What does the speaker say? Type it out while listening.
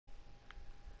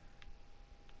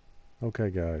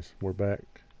Okay guys, we're back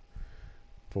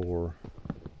for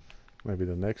maybe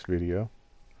the next video.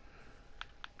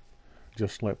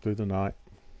 Just slept through the night.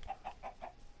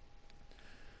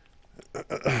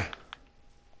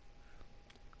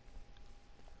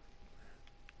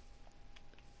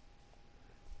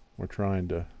 We're trying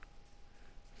to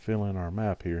fill in our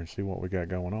map here and see what we got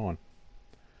going on.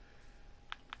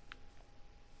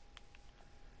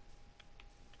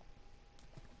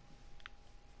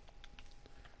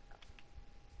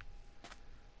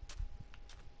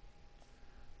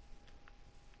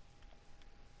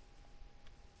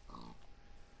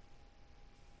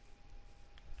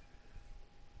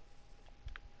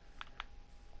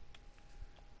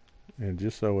 And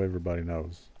just so everybody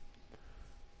knows,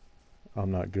 I'm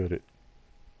not good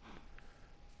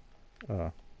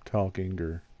at talking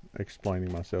or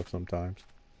explaining myself sometimes.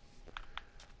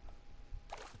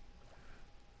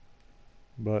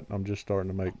 But I'm just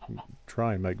starting to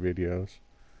try and make videos.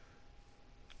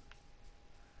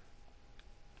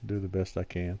 Do the best I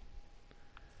can.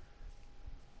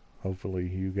 Hopefully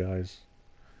you guys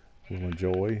will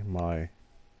enjoy my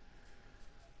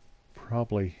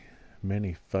probably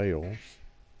many fails.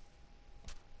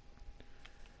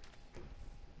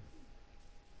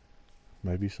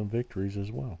 Maybe some victories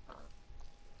as well.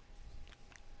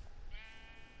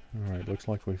 Alright, looks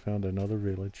like we found another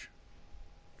village.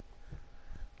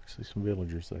 I see some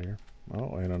villagers there.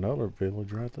 Oh, and another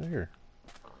village right there.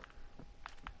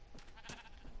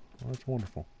 Well, that's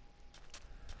wonderful.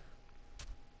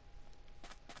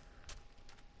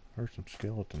 There's some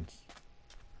skeletons.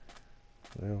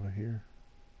 Are they over here?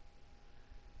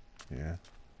 Yeah.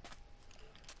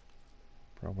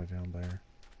 Probably down there.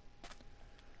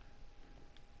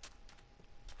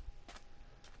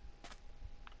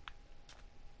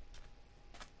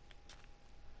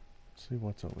 Let's see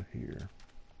what's over here.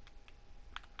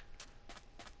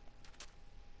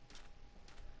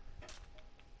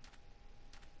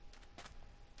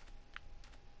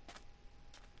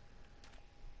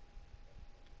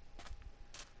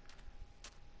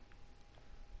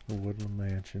 The Woodland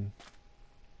Mansion.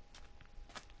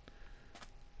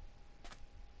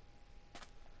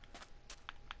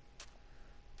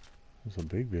 There's a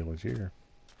big village here.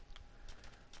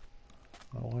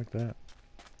 I like that.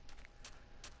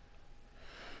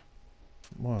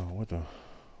 Wow, what the...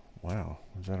 Wow,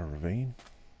 is that a ravine?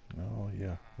 Oh,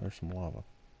 yeah, there's some lava.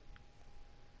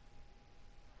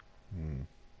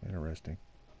 Interesting.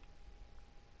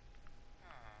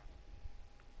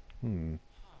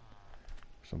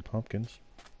 Some pumpkins.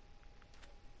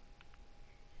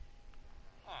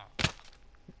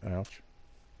 Ouch.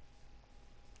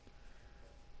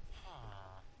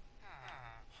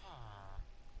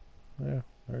 Yeah,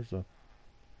 there's a...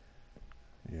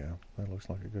 Yeah, that looks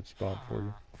like a good spot for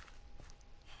you.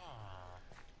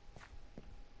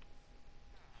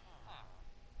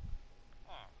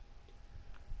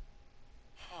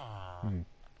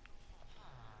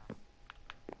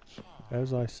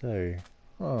 As I say,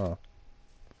 Alright.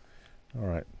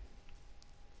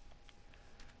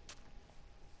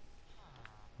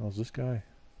 How's this guy?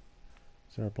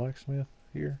 Is there a blacksmith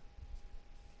here?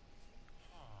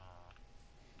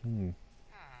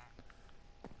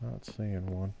 Not seeing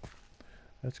one.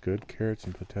 That's good. Carrots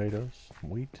and potatoes.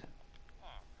 Wheat.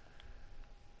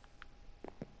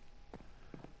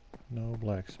 No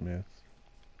blacksmith.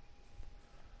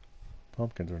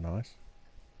 Pumpkins are nice.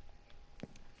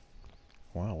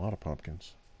 Wow, a lot of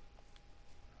pumpkins.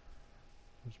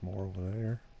 There's more over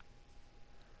there.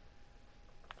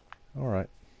 Alright.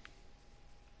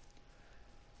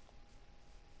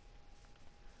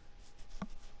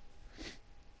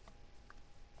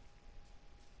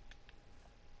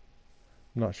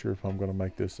 I'm not sure if I'm going to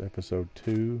make this episode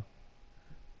 2.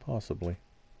 Possibly.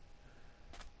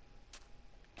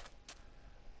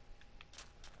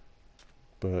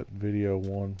 But video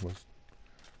 1 was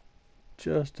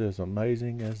just as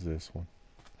amazing as this one.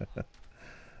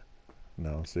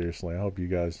 No, seriously, I hope you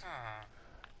guys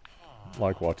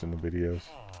like watching the videos.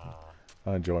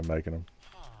 I enjoy making them.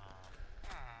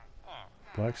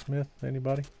 Blacksmith,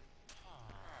 anybody?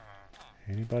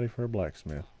 Anybody for a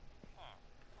blacksmith?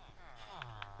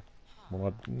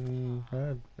 Well,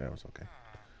 that was okay.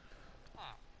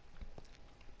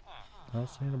 I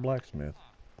was seeing a blacksmith.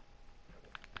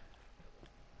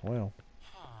 Well.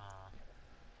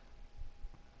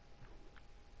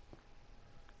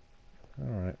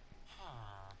 Alright.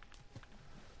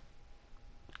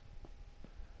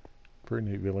 Pretty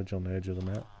neat village on the edge of the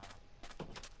map.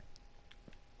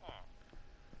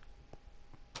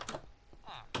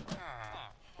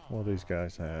 What do these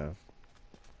guys have?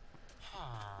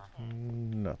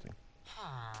 Nothing.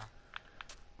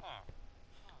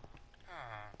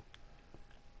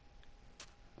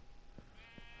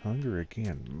 Hunger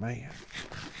again, man.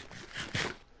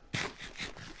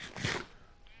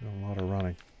 Doing a lot of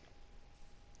running.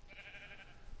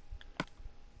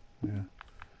 Yeah.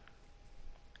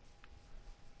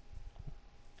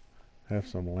 Have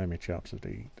some lammy chops to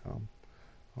eat.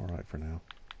 Alright for now.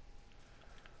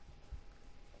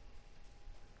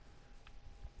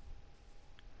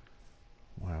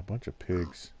 Wow, a bunch of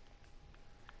pigs.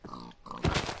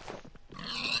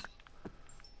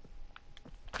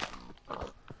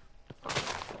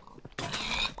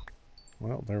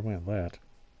 Well, there went that.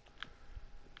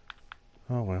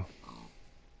 Oh well.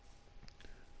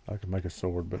 I could make a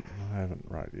sword, but I haven't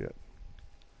right yet.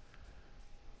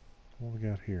 What we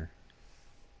got here?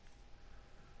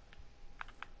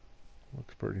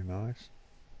 Looks pretty nice.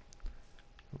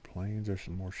 The plains, there's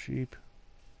some more sheep.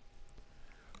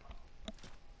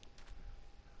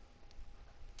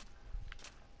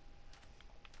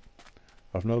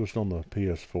 I've noticed on the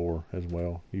ps4 as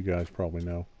well, you guys probably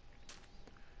know.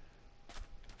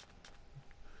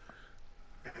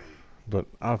 But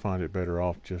I find it better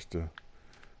off just to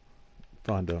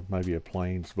find maybe a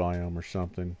plains biome or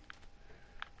something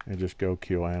and just go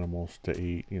kill animals to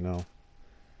eat, you know.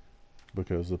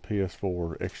 Because the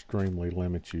ps4 extremely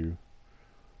limits you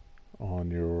on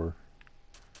your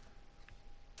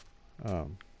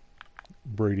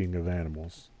breeding of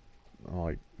animals.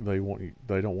 Like they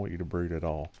don't want you to breed at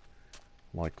all.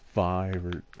 Like 5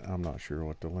 or I'm not sure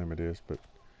what the limit is, but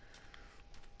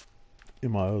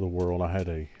in my other world I had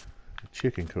a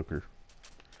chicken cooker,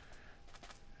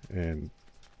 and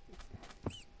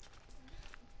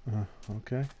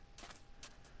okay,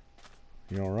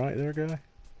 you all right there, guy?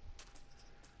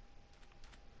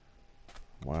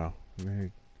 Wow.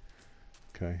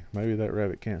 Okay, maybe that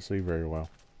rabbit can't see very well.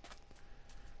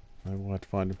 Maybe we'll have to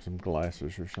find him some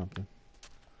glasses or something.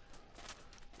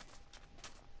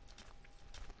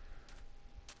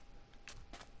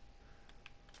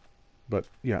 But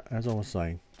yeah, as I was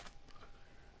saying,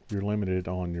 you're limited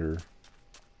on your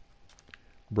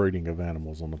breeding of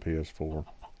animals on the ps4.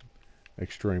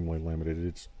 Extremely limited.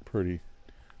 It's pretty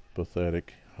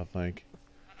pathetic, I think.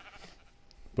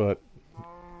 But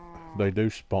they do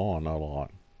spawn a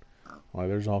lot. Like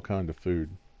there's all kinds of food.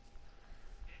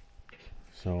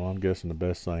 So I'm guessing the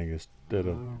best thing is, instead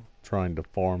of trying to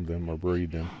farm them or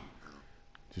breed them,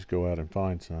 just go out and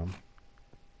find some.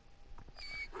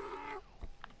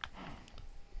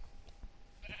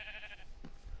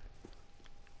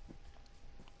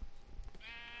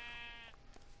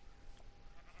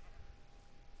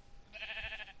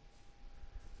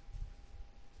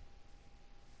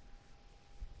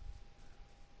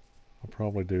 I'll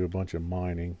probably do a bunch of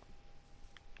mining.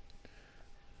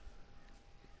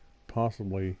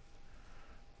 Possibly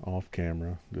off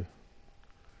camera to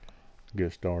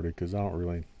get started, because I don't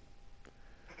really,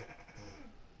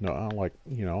 no, I like,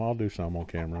 you know, I'll do some on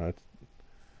camera.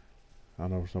 I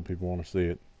know some people want to see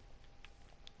it,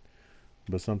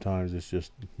 but sometimes it's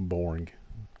just boring.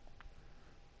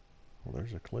 Well,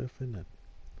 there's a cliff, isn't it?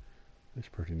 It's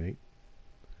pretty neat.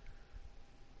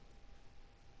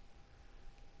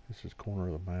 This is corner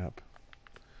of the map.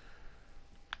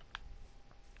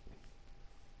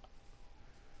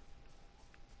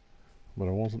 But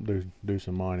I want to do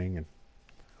some mining and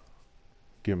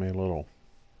get me a little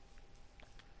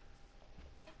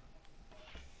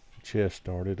chest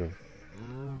started of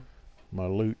my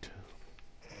loot.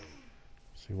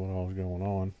 See what all's going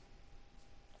on.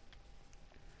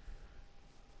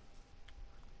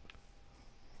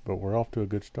 But we're off to a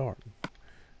good start.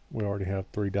 We already have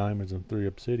 3 diamonds and 3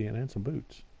 obsidian and some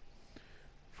boots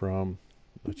from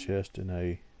a chest in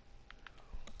a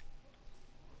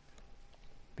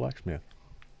blacksmith.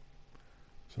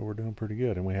 So we're doing pretty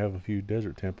good, and we have a few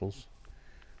desert temples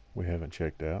we haven't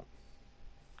checked out.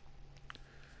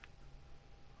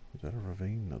 Is that a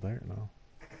ravine? No, there? No.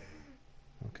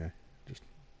 Okay, just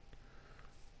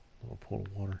a little pool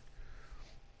of water.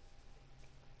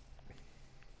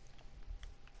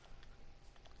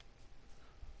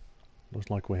 Looks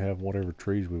like we have whatever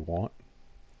trees we want.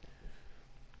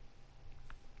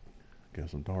 Got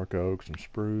some dark oak, some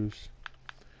spruce.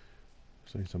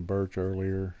 Seen some birch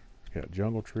earlier. Got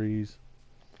jungle trees.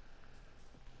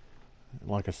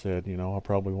 Like I said, you know, I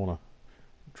probably want to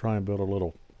try and build a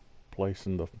little place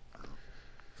in the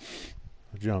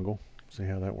jungle. See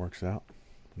how that works out.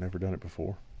 Never done it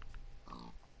before.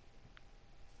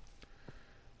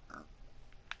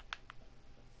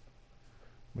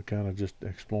 We're kind of just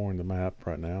exploring the map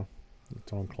right now.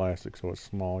 It's on classic, so it's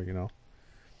small, you know.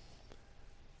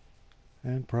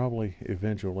 And probably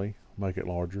eventually make it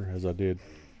larger, as I did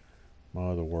my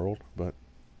other world, but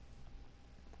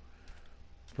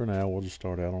For now, we'll just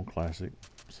start out on classic,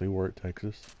 see where it takes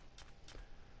us.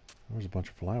 There's a bunch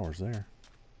of flowers there.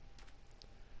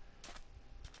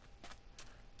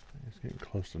 It's getting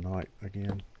close to night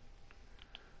again.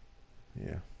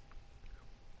 Yeah.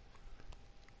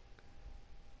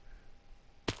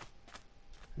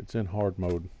 It's in hard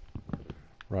mode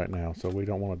right now, so we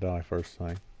don't want to die first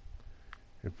thing.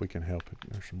 If we can help it.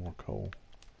 There's some more coal.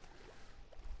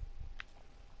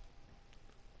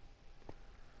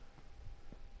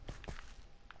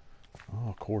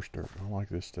 Oh, coarse dirt. I like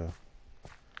this stuff.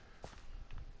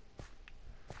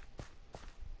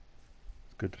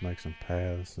 It's good to make some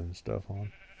paths and stuff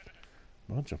on.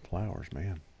 Bunch of flowers,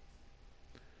 man.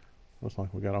 Looks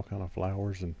like we got all kind of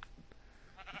flowers and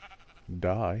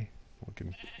dye. We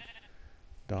can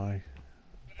dye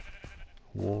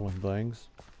wool and things.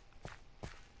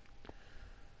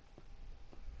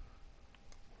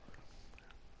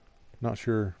 Not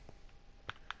sure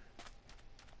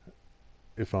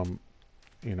if I'm,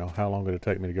 how long it'll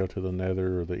take me to go to the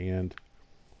nether or the end.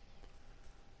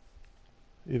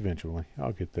 Eventually,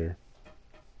 I'll get there.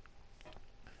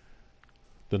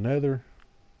 The nether,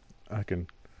 I can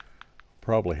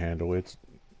probably handle.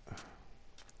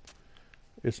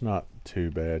 It's not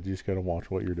too bad. You just gotta watch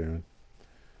what you're doing.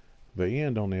 The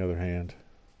end, on the other hand,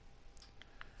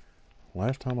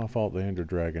 last time I fought the Ender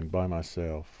Dragon by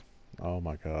myself, oh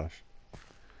my gosh,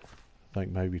 I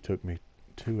think maybe it took me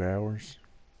 2 hours,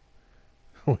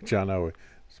 which I know is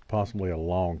possibly a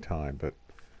long time, but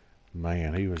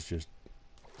man, he was just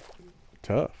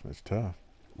tough. It's tough.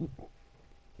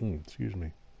 Excuse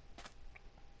me.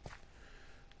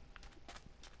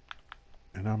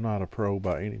 And I'm not a pro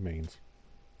by any means.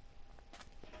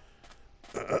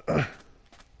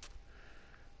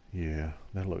 Yeah,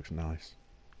 that looks nice.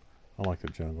 I like the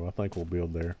jungle. I think we'll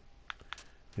build there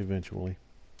eventually.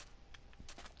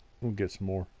 We'll get some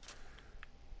more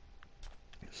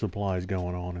supplies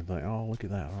going on and think, oh, look at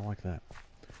that. I like that.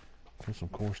 Put some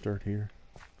coarse dirt here.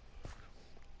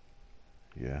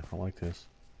 Yeah, I like this.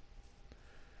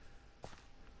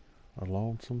 A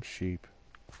lonesome sheep.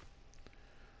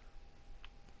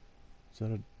 Is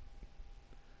that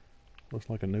looks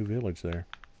like a new village there.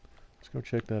 Let's go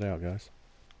check that out, guys.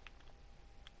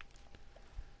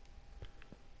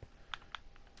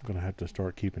 I'm gonna have to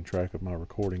start keeping track of my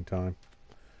recording time.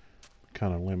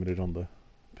 Kind of limited on the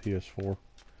ps4.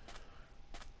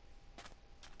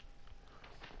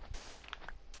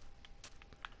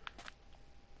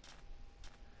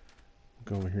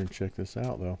 Go over here and check this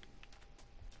out, though.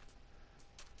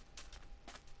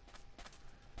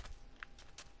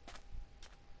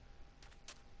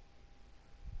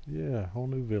 Yeah, whole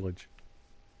new village.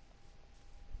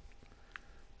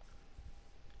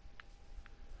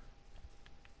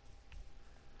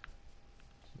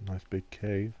 Nice big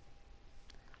cave.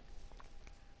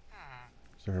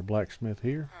 Is there a blacksmith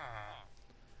here?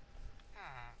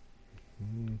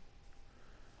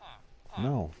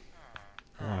 No.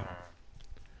 Right.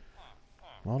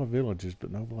 A lot of villages,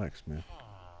 but no blacksmith. I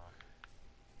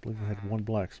believe we had one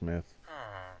blacksmith.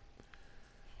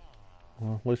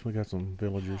 Well, at least we got some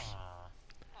villagers.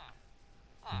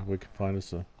 We can find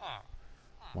us a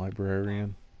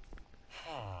librarian.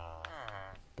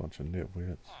 Bunch of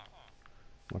nitwits.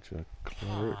 Bunch of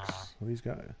clerics. These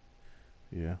guys.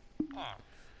 Yeah.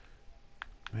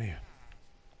 Man.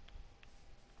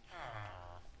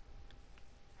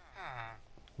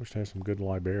 Wish to have some good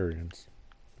librarians.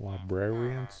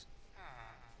 Librarians?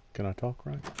 Can I talk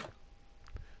right?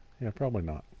 Yeah, probably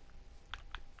not.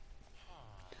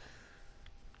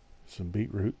 Some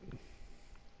beetroot.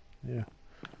 Yeah.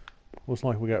 Looks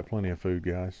like we got plenty of food,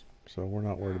 guys. So we're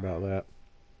not worried about that.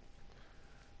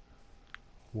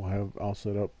 I'll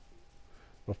set up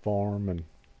a farm and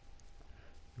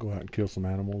go out and kill some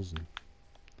animals, and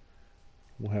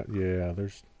yeah,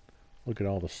 look at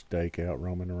all the steak out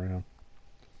roaming around.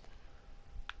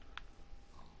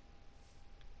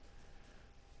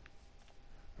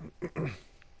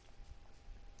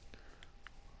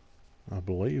 I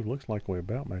believe, looks like we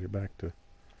about made it back to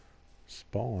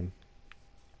spawn.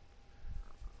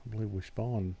 I believe we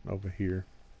spawned over here.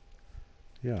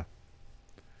 Yeah.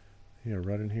 Yeah,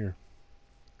 right in here.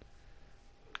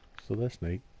 So that's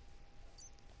neat.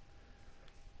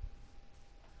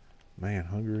 Man,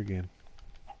 hungry again.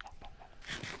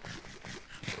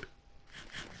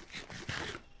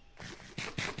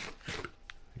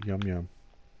 Yum yum.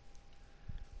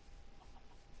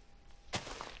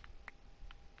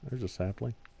 There's a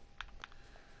sapling.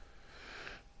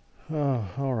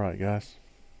 Alright, guys.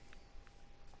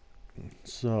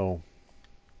 So,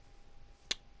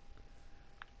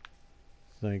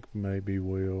 think maybe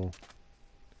we'll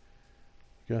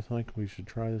You guys think we should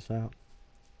try this out?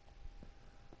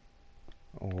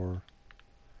 Or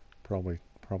probably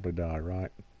die,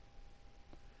 right?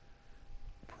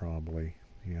 Probably,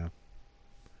 yeah.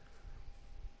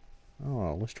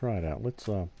 Oh, let's try it out. Let's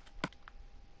see.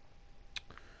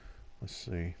 Let's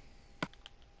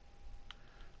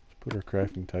put our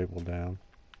crafting table down.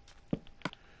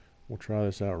 We'll try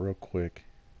this out real quick.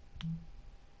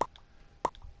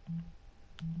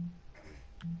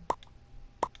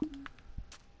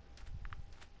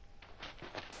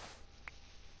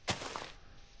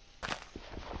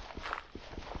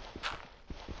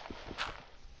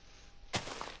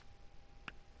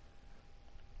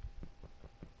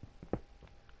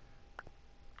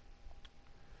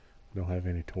 Don't have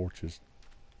any torches.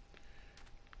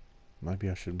 Maybe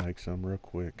I should make some real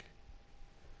quick.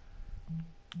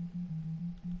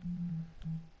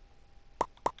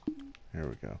 There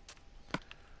we go.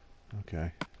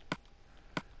 Okay.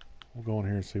 We'll go in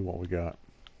here and see what we got.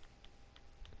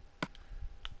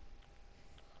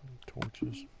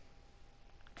 Torches.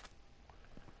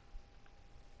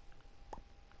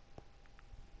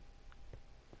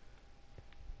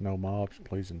 No mobs,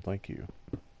 please and thank you.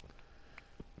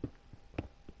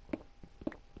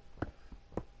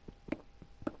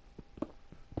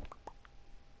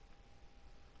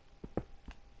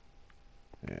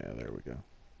 Yeah, there we go.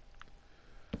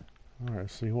 Alright,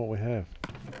 let's see what we have.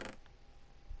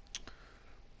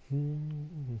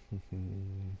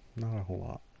 Not a whole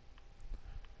lot.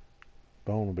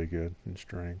 Bone will be good, and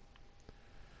string.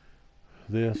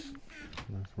 This,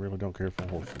 I really don't care for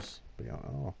horses. Be honest.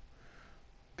 Oh,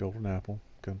 golden apple,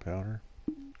 gunpowder.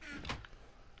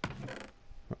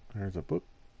 Oh, there's a book.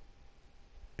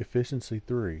 Efficiency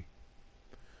 3.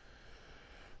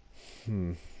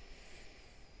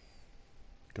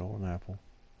 Golden apple.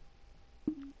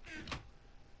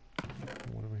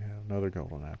 What do we have? Another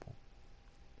golden apple.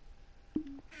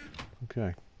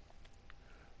 Okay.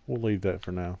 We'll leave that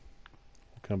for now.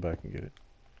 We'll come back and get it.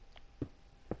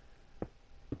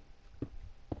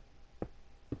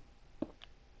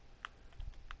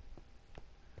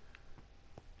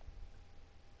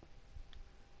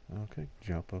 Okay,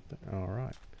 jump up there.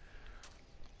 Alright.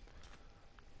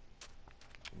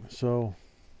 So,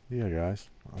 yeah guys,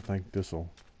 I think this will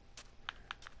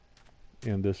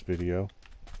end this video.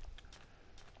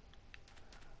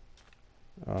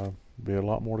 Be a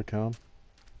lot more to come.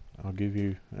 I'll give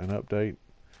you an update.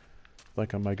 I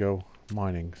think I may go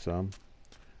mining some.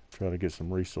 Try to get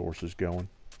some resources going.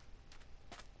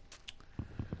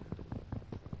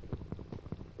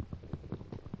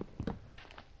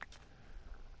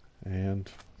 And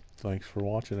thanks for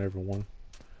watching everyone.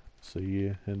 See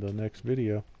you in the next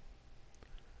video.